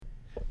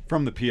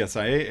From the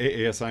PSIA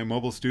AASI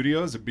Mobile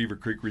Studios at Beaver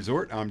Creek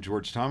Resort, I'm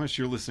George Thomas.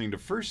 You're listening to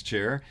First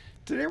Chair.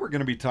 Today we're going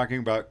to be talking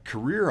about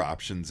career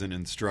options in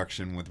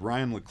instruction with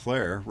Ryan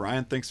LeClaire.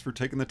 Ryan, thanks for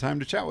taking the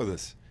time to chat with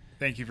us.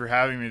 Thank you for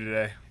having me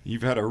today.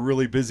 You've had a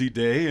really busy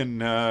day,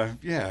 and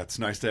it's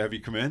nice to have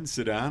you come in,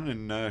 sit down,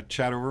 and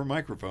chat over a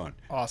microphone.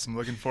 Awesome.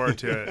 Looking forward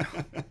to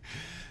it.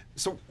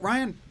 So,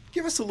 Ryan,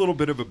 give us a little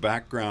bit of a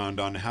background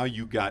on how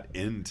you got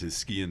into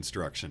ski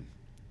instruction.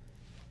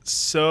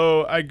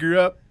 So I grew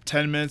up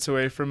 10 minutes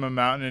away from a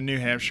mountain in New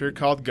Hampshire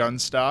called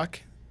Gunstock,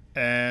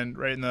 and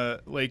right in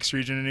the Lakes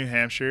region of New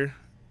Hampshire.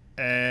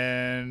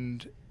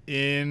 And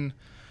in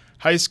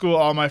high school,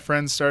 all my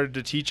friends started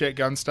to teach at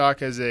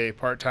Gunstock as a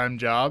part-time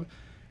job,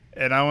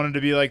 and I wanted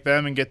to be like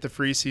them and get the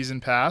free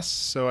season pass.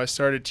 So I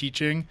started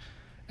teaching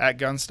at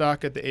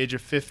Gunstock at the age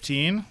of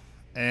 15,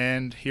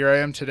 and here I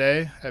am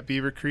today at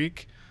Beaver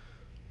Creek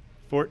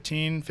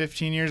 15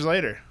 years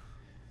later.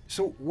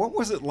 So what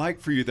was it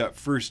like for you that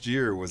first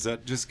year? Was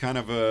that just kind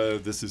of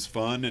this is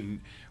fun?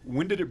 And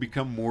when did it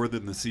become more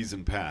than the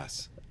season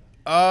pass?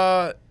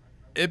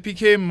 It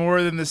became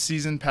more than the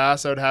season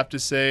pass. I would have to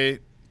say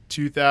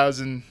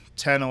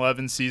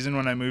 2010-11 season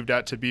when I moved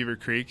out to Beaver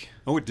Creek.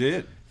 Oh, it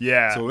did?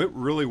 Yeah. So it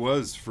really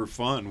was for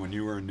fun when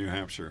you were in New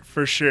Hampshire.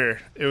 For sure.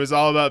 It was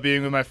all about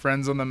being with my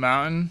friends on the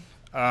mountain,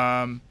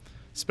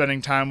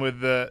 spending time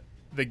with the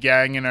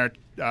gang in our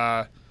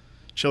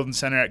children's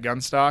center at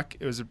Gunstock.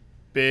 It was a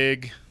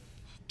big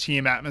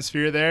team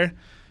atmosphere there.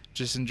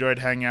 Just enjoyed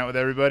hanging out with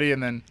everybody,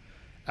 and then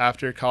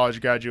after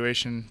college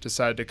graduation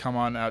decided to come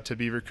on out to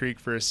Beaver Creek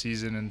for a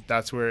season, and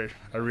that's where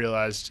I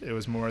realized it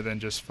was more than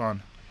just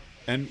fun.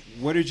 And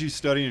what did you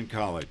study in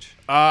college?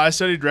 I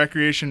studied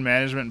recreation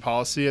management and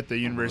policy at the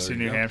University of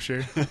New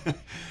Hampshire.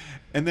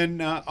 And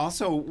then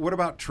also, what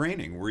about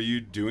training? Were you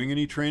doing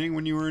any training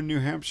when you were in New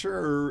Hampshire?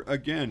 Or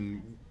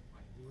again,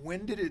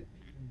 when did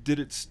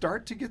it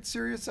start to get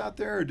serious out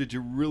there, or did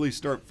you really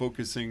start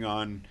focusing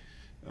on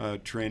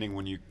training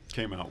when you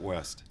came out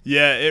west?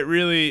 Yeah, it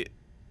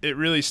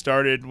really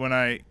started when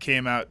I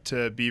came out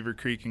to Beaver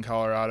Creek in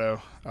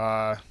Colorado.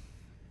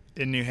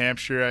 In New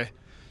Hampshire, I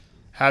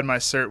had my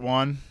Cert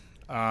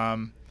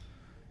 1.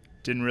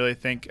 Didn't really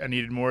think I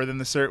needed more than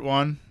the Cert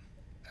 1.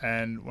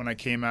 And when I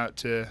came out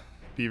to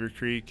Beaver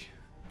Creek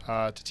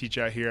to teach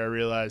out here, I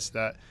realized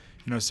that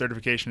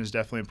certification is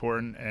definitely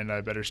important, and I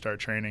better start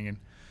training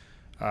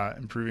and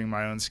improving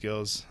my own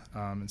skills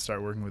and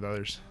start working with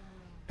others.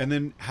 And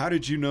then how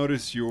did you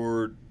notice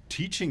your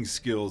teaching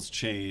skills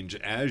change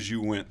as you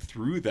went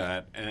through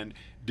that, and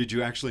did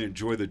you actually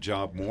enjoy the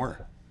job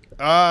more?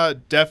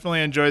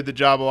 Definitely enjoyed the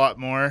job a lot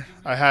more.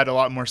 I had a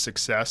lot more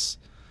success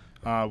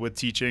with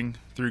teaching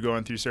through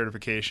going through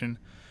certification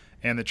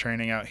and the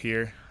training out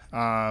here.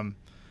 I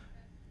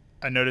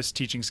noticed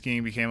teaching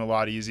skiing became a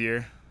lot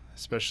easier,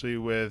 especially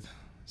with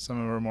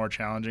some of our more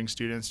challenging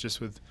students, just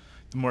with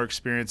the more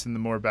experience and the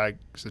more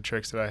bags of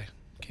tricks that I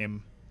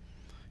came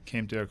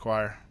to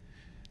acquire.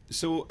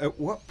 So at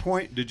what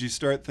point did you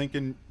start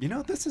thinking,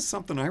 this is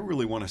something I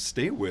really want to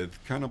stay with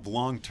kind of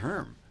long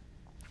term?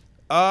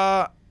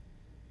 I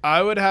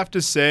would have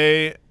to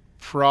say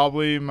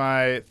probably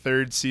my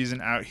third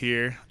season out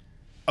here.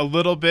 A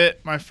little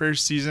bit my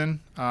first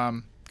season,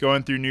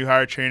 going through new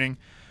hire training.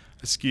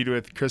 I skied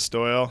with Chris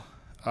Doyle,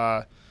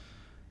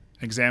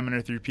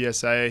 examiner through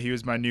PSIA. He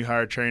was my new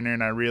hire trainer,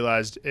 and I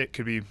realized it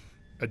could be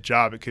a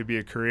job, it could be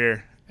a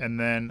career. And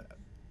then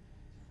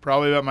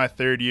probably about my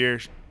third year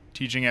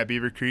teaching at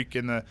Beaver Creek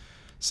in the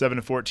 7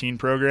 to 14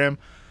 program,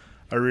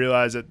 I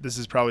realized that this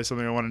is probably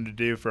something I wanted to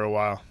do for a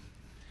while.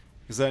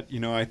 Is that,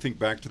 I think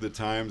back to the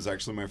times,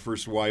 actually my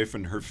first wife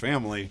and her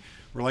family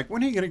were like,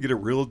 when are you going to get a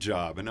real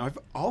job? And I've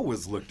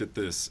always looked at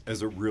this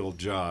as a real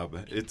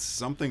job. It's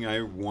something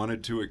I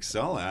wanted to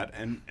excel at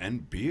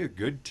and be a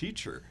good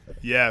teacher.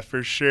 Yeah,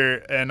 for sure.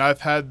 And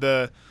I've had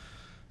the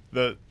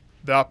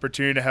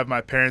opportunity to have my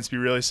parents be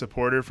really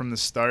supportive from the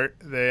start.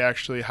 They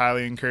actually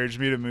highly encouraged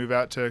me to move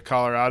out to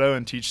Colorado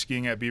and teach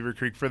skiing at Beaver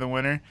Creek for the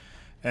winter.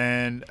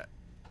 And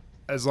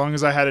as long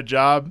as I had a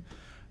job,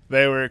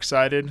 they were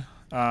excited.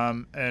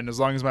 And as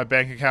long as my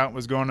bank account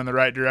was going in the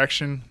right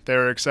direction, they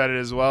were excited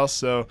as well.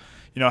 So,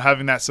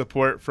 having that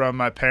support from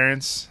my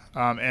parents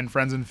and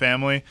friends and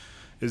family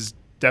has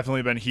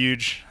definitely been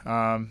huge.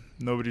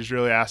 Nobody's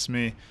really asked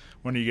me,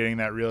 when are you getting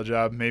that real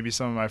job? Maybe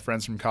some of my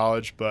friends from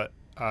college, but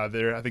I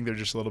think they're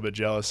just a little bit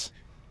jealous.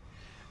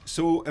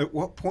 So at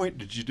what point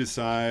did you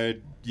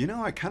decide,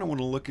 I kind of want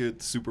to look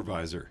at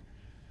supervisor?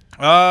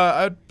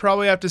 I'd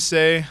probably have to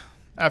say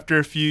after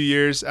a few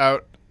years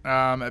out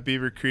at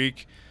Beaver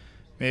Creek,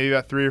 maybe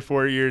about 3 or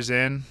 4 years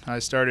in, I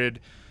started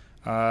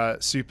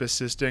soup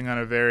assisting on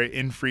a very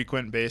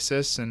infrequent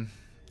basis, and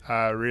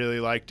really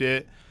liked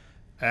it,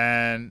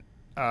 and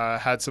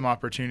had some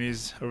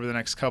opportunities over the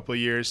next couple of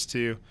years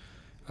to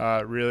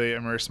really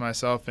immerse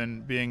myself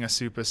in being a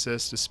soup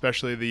assist,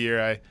 especially the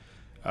year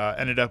I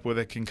ended up with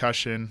a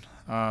concussion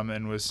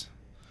and was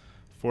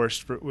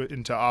forced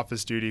into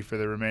office duty for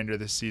the remainder of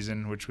the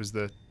season, which was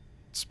the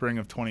spring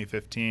of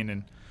 2015.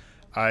 And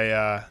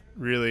I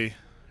really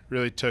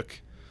took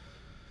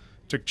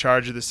took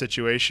charge of the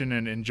situation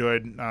and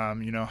enjoyed,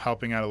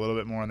 helping out a little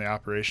bit more on the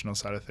operational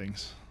side of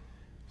things.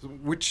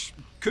 Which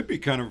could be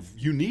kind of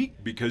unique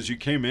because you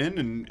came in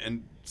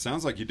and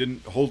sounds like you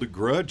didn't hold a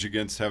grudge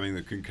against having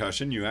the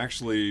concussion. You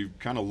actually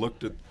kind of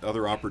looked at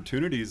other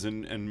opportunities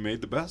and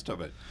made the best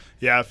of it.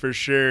 Yeah, for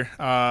sure.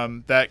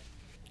 That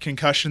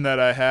concussion that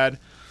I had,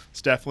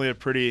 it's definitely a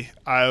pretty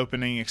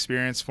eye-opening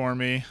experience for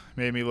me.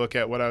 Made me look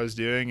at what I was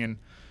doing and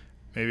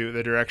maybe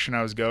the direction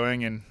I was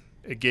going, and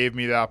it gave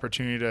me the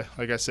opportunity to,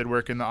 like I said,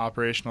 work in the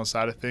operational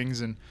side of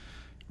things and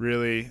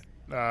really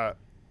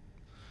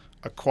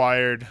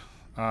acquired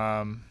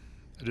a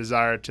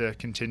desire to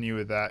continue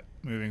with that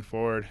moving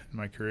forward in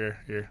my career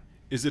here.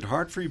 Is it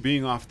hard for you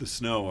being off the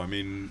snow? I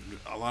mean,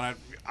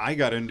 I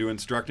got into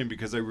instructing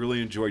because I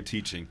really enjoy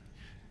teaching.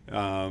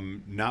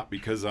 Not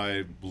because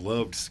I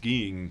loved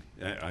skiing.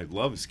 I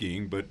love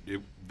skiing, but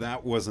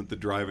that wasn't the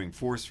driving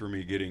force for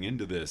me getting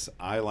into this.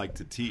 I like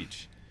to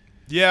teach.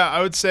 Yeah,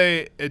 I would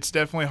say it's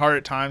definitely hard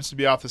at times to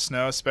be off the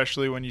snow,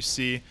 especially when you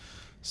see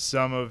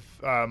some of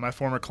my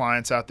former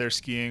clients out there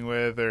skiing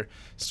with, or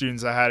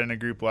students I had in a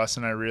group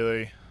lesson.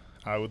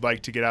 I would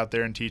like to get out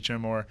there and teach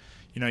them, or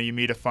you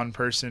meet a fun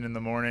person in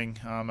the morning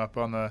up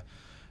on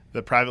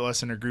the private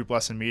lesson or group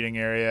lesson meeting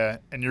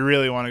area, and you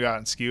really want to go out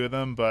and ski with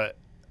them, but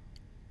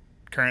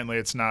currently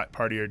it's not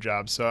part of your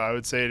job. So I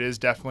would say it is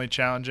definitely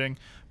challenging,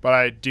 but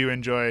I do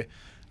enjoy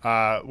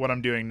what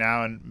I'm doing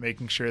now and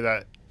making sure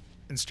that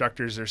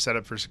instructors are set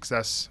up for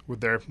success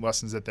with their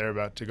lessons that they're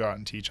about to go out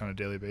and teach on a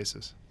daily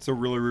basis. So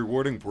really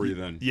rewarding for you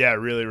then. Yeah,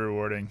 really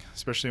rewarding,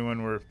 especially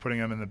when we're putting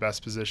them in the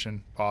best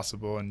position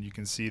possible, and you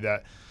can see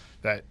that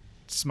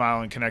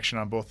smile and connection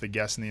on both the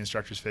guests and the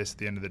instructor's face at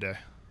the end of the day.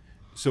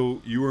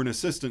 So you were an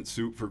assistant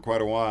soup for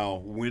quite a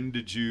while. When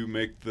did you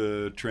make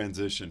the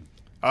transition?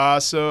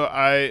 So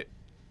I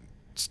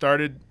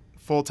started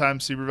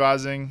full-time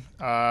supervising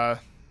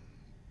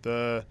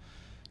the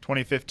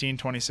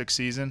 2015-26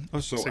 season. Oh,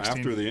 so 16.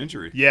 After the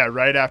injury. Yeah,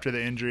 right after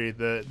the injury,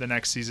 the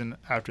next season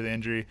after the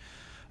injury,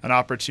 an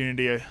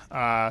opportunity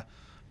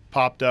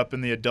popped up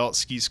in the adult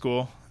ski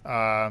school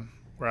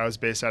where I was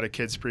based out of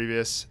Kids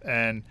Previous,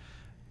 and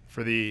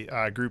for the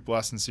group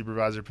lesson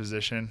supervisor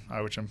position,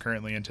 which I'm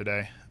currently in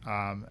today,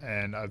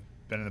 and I've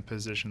been in the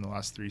position the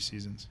last 3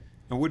 seasons.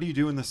 And what do you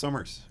do in the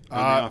summers, in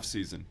the off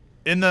season?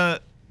 In the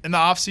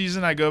off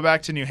season, I go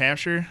back to New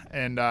Hampshire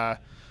and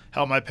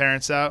help my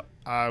parents out.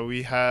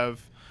 We have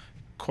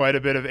quite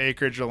a bit of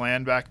acreage of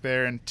land back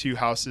there and 2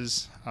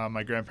 houses,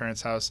 my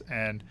grandparents' house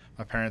and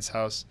my parents'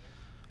 house.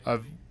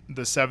 Of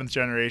the 7th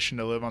generation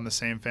to live on the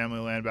same family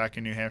land back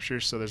in New Hampshire,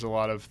 so there's a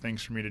lot of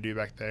things for me to do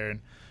back there. And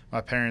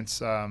my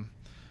parents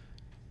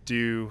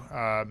do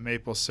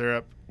maple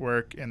syrup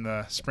work in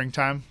the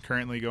springtime,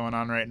 currently going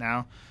on right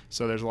now.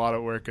 So there's a lot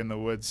of work in the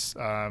woods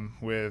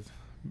with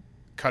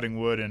cutting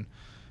wood and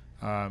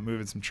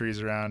moving some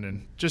trees around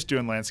and just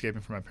doing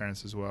landscaping for my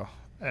parents as well.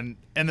 And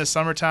in the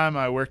summertime,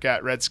 I work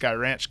at Red Sky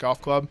Ranch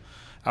Golf Club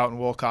out in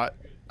Wolcott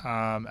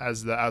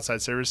as the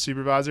outside service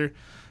supervisor.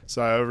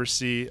 So I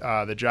oversee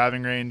the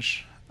driving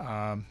range,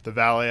 the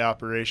valet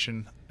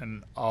operation,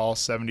 and all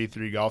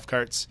 73 golf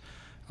carts,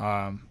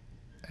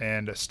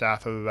 and a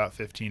staff of about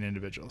 15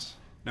 individuals.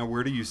 Now,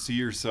 where do you see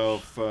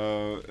yourself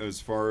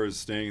as far as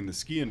staying in the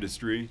ski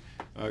industry?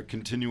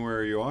 Continue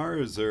where you are?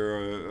 Is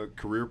there a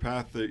career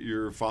path that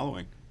you're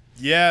following?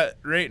 Yeah,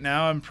 right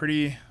now I'm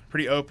pretty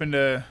open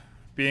to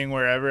being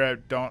wherever. I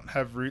don't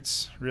have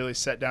roots really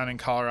set down in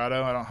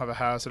Colorado. I don't have a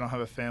house. I don't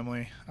have a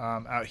family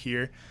out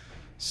here.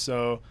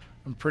 So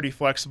I'm pretty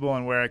flexible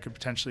on where I could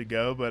potentially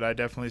go, but I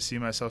definitely see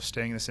myself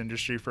staying in this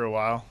industry for a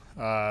while,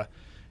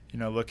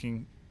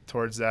 looking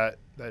towards that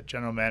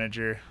general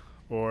manager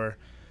or,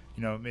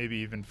 maybe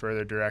even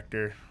further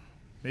director,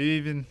 maybe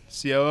even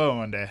COO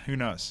one day. Who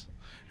knows?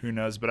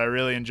 But I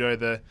really enjoy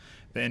the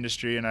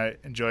industry, and I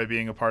enjoy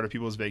being a part of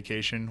people's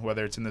vacation,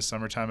 whether it's in the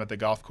summertime at the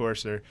golf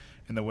course or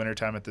in the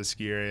wintertime at the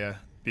ski area.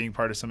 Being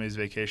part of somebody's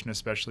vacation,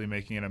 especially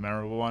making it a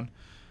memorable one,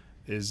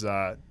 is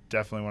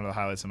definitely one of the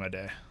highlights of my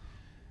day.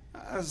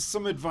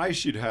 Some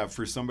advice you'd have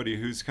for somebody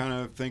who's kind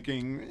of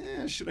thinking,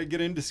 should I get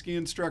into ski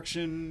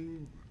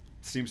instruction?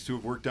 Seems to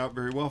have worked out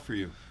very well for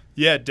you.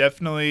 Yeah,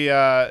 definitely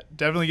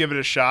give it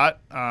a shot.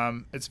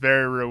 It's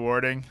very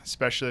rewarding,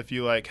 especially if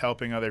you like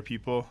helping other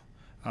people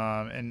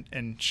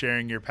and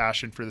sharing your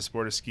passion for the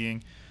sport of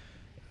skiing.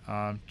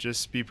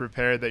 Just be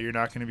prepared that you're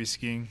not going to be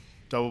skiing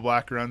double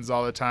black runs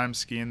all the time,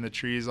 skiing the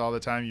trees all the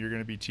time. You're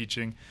going to be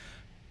teaching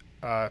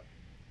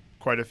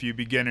quite a few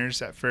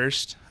beginners at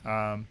first.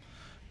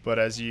 But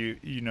as you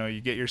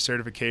get your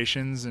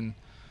certifications and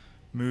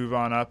move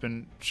on up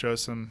and show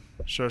some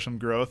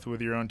growth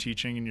with your own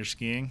teaching and your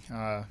skiing,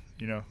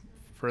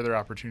 further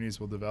opportunities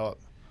will develop.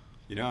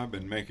 I've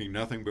been making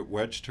nothing but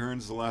wedge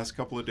turns the last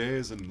couple of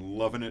days and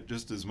loving it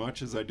just as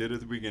much as I did at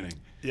the beginning.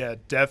 Yeah,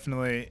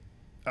 definitely.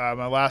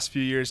 My last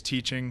few years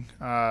teaching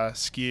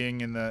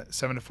skiing in the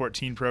 7 to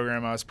 14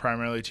 program, I was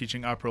primarily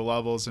teaching upper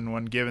levels, and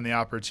when given the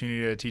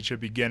opportunity to teach a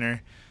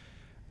beginner,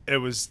 it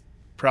was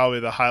probably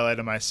the highlight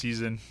of my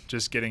season,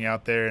 just getting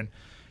out there and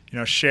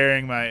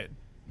sharing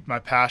my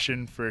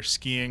passion for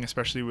skiing,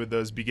 especially with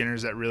those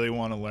beginners that really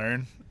want to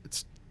learn.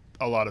 It's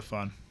a lot of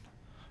fun.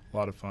 A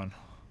lot of fun.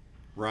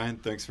 Ryan,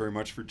 thanks very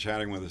much for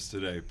chatting with us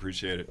today.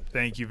 Appreciate it.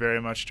 Thank you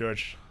very much,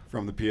 George.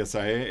 From the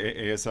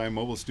PSIA ASI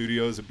Mobile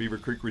Studios at Beaver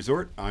Creek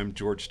Resort, I'm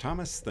George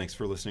Thomas. Thanks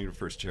for listening to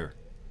First Chair.